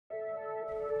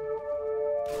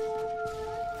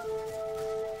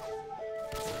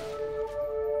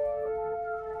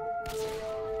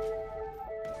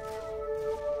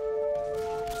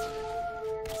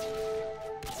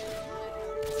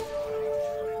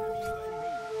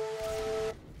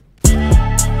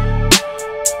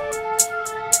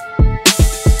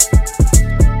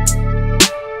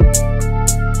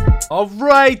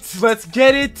Alright, let's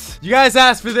get it. You guys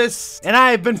asked for this, and I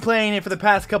have been playing it for the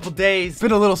past couple days. It's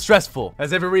been a little stressful.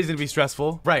 Has every reason to be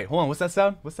stressful. Right, hold on, what's that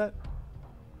sound? What's that?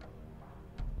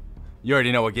 You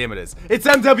already know what game it is. It's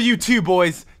MW2,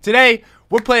 boys. Today,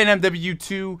 we're playing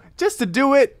MW2 just to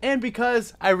do it, and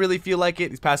because I really feel like it.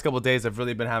 These past couple of days, I've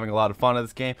really been having a lot of fun with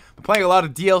this game. I'm playing a lot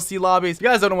of DLC lobbies. You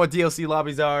guys don't know what DLC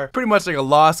lobbies are. Pretty much like a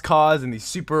Lost Cause and these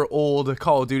super old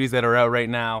Call of Duties that are out right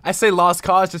now. I say Lost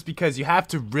Cause just because you have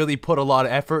to really put a lot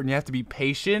of effort and you have to be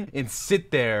patient and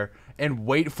sit there and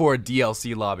wait for a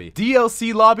DLC lobby.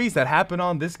 DLC lobbies that happen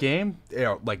on this game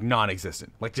are like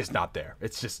non-existent, like just not there.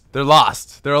 It's just, they're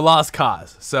lost. They're a lost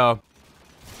cause. So,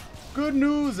 good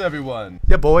news, everyone.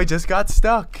 Your boy just got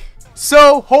stuck.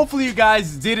 So, hopefully you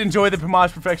guys did enjoy the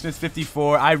Pamaj Perfectionist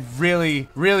 54. I really,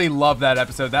 really love that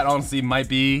episode. That honestly might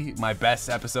be my best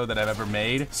episode that I've ever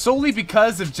made. Solely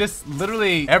because of just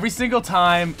literally every single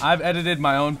time I've edited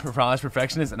my own Pamaj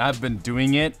Perfectionist, and I've been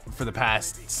doing it for the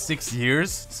past 6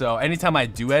 years. So, anytime I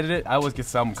do edit it, I always get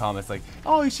some comments like,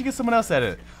 oh, you should get someone else to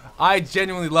edit it. I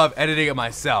genuinely love editing it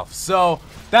myself. So,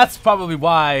 that's probably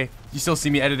why you still see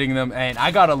me editing them, and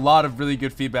I got a lot of really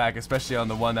good feedback, especially on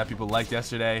the one that people liked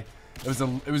yesterday. It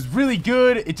was really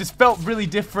good. It just felt really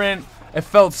different. It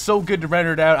felt so good to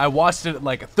render it out. I watched it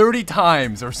like 30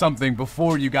 times or something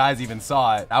before you guys even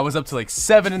saw it. I was up to like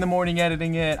 7 in the morning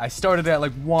editing it. I started at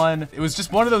like 1. It was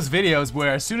just one of those videos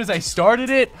where as soon as I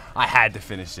started it, I had to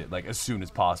finish it like as soon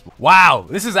as possible. Wow,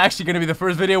 this is actually gonna be the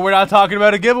first video we're not talking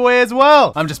about a giveaway as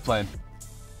well. I'm just playing.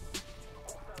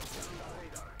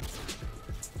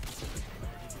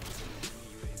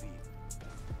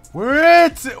 We're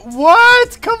it!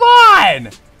 What? Come on!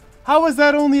 How was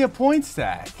that only a point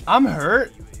stack? I'm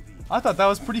hurt. I thought that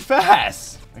was pretty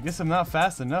fast. I guess I'm not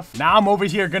fast enough. Now I'm over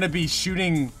here gonna be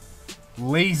shooting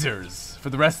lasers for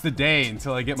the rest of the day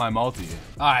until I get my multi.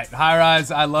 Alright, High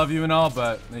Rise, I love you and all,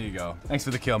 but there you go. Thanks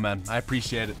for the kill, man. I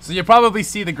appreciate it. So you'll probably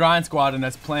see the Grind Squad and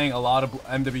us playing a lot of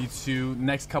MW2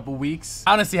 next couple weeks.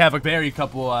 I honestly have a very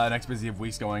couple next busy of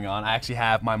weeks going on. I actually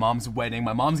have my mom's wedding.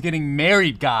 My mom's getting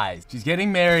married, guys. She's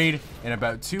getting married in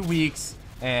about 2 weeks.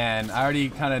 And I already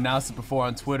kind of announced it before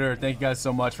on Twitter. Thank you guys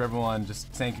so much for everyone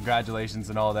just saying congratulations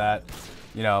and all that.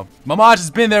 You know, Pamaj has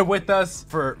been there with us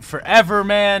for forever,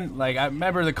 man. Like, I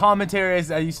remember the commentaries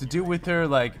I used to do with her,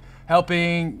 like,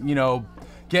 helping, you know,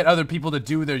 get other people to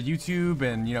do their YouTube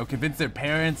and, you know, convince their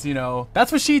parents, you know.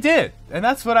 That's what she did. And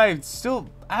that's what I still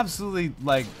absolutely,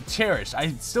 like, cherish.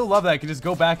 I still love that I can just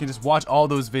go back and just watch all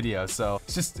those videos. So,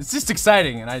 it's just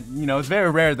exciting. And you know, it's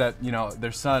very rare that, you know,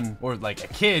 their son or, like, a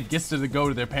kid gets to go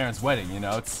to their parents' wedding, you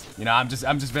know. It's, you know, I'm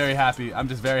just very happy. I'm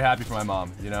just very happy for my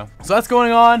mom, you know. So that's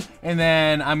going on. And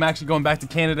then I'm actually going back to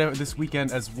Canada this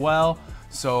weekend as well.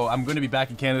 So I'm going to be back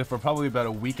in Canada for probably about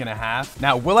a week and a half.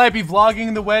 Now, will I be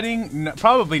vlogging the wedding? No,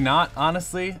 probably not,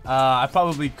 honestly. I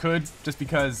probably could just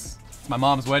because it's my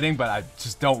mom's wedding, but I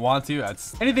just don't want to.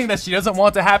 Anything that she doesn't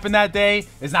want to happen that day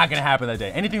is not going to happen that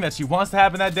day. Anything that she wants to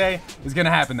happen that day is going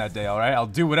to happen that day, all right? I'll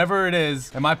do whatever it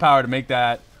is in my power to make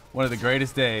that one of the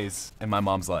greatest days in my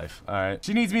mom's life, all right?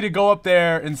 She needs me to go up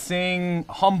there and sing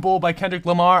Humble by Kendrick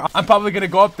Lamar. I'm probably going to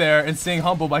go up there and sing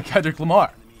Humble by Kendrick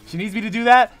Lamar. She needs me to do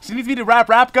that? She needs me to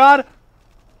rap God?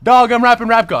 Dog, I'm rapping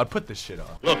Rap God. Put this shit on.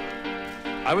 Look,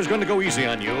 I was going to go easy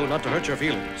on you, not to hurt your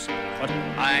feelings. But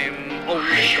I'm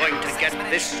only going to get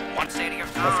this one.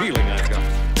 A feeling I've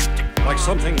got. Like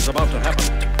something's about to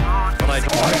happen. But I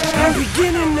don't. I'm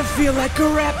beginning to feel like a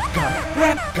rap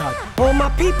god. All my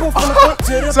people from the front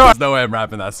to the Sorry. There's no way I'm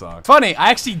rapping that song. Funny, I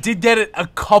actually did get it a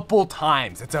couple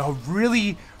times. It's a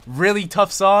really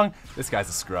tough song. This guy's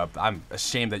a scrub. I'm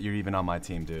ashamed that you're even on my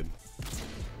team, dude.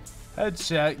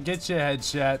 Headshot, get your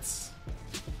headshots.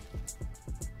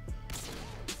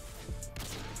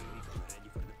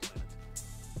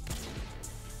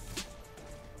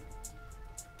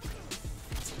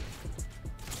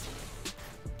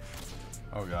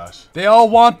 Oh gosh. They all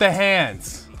want the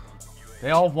hands.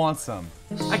 They all want some.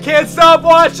 I can't stop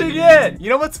watching it! You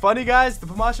know what's funny, guys? The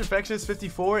Pamaj Perfectionist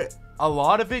 54, a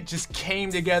lot of it just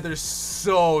came together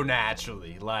so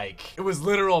naturally. Like, it was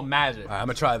literal magic. All right, I'm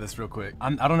gonna try this real quick. I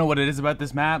don't know what it is about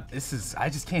this map. I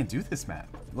just can't do this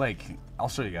map. Like, I'll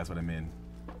show you guys what I mean.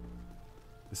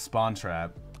 The spawn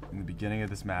trap in the beginning of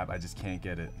this map, I just can't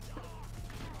get it.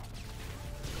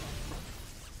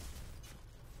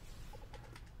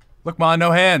 Look, man,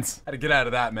 no hands. Had to get out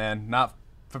of that, man. Not,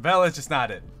 favela's just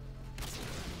not it.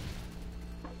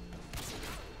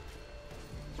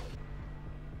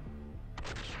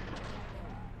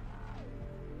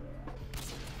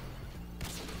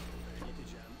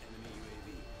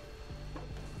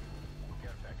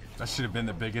 That should have been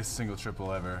the biggest single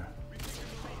triple ever.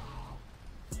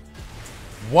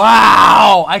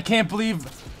 Wow! I can't believe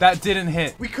that didn't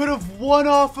hit. We could have won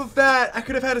off of that. I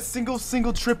could have had a single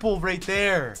triple right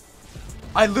there.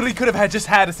 I literally could have just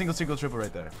had a single triple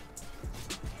right there.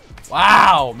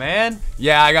 Wow, man.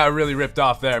 Yeah, I got really ripped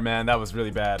off there, man. That was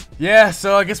really bad. Yeah,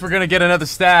 so I guess we're gonna get another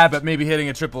stab at maybe hitting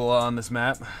a triple on this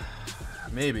map.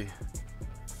 Maybe.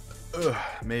 Ugh,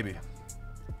 maybe.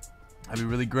 That'd be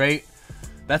really great.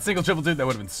 That single triple dude, that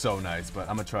would have been so nice, but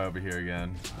I'm gonna try over here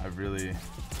again. I really...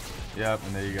 Yep,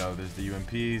 and there you go. There's the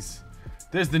UMPs.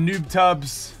 There's the noob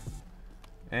tubs.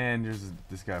 And there's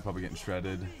this guy probably getting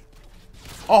shredded.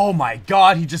 Oh my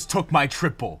god, he just took my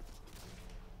triple.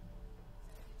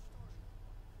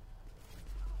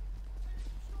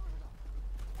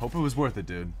 Hope it was worth it,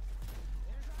 dude.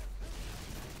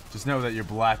 Just know that you're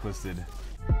blacklisted.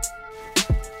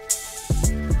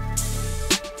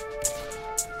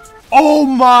 Oh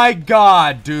my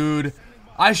god, dude.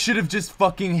 I should have just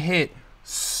fucking hit.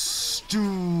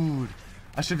 Dude.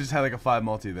 I should have just had like a 5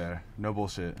 multi there. No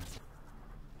bullshit.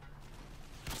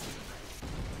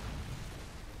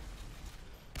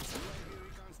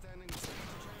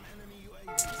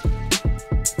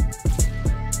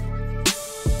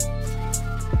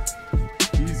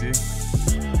 Easy.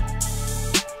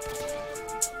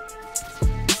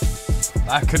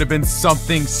 That could have been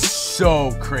something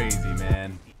so crazy,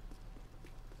 man.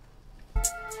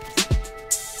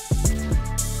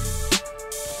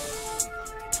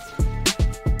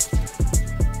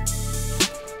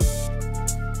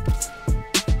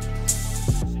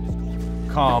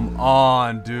 Come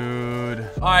on, dude.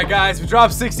 Alright, guys, we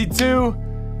dropped 62.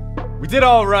 We did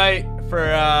all right for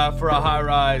a high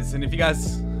rise. And if you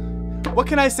guys... What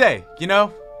can I say? You know?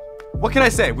 What can I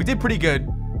say? We did pretty good.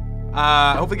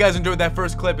 Hopefully you guys enjoyed that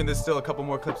first clip, and there's still a couple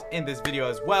more clips in this video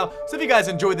as well. So if you guys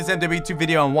enjoyed this MW2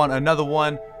 video and want another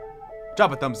one,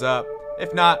 drop a thumbs up.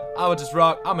 If not, I will just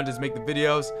rock. I'm gonna just make the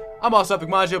videos. I'm also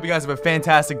OpTic. Hope you guys have a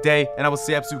fantastic day, and I will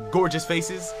see absolute gorgeous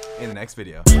faces in the next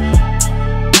video.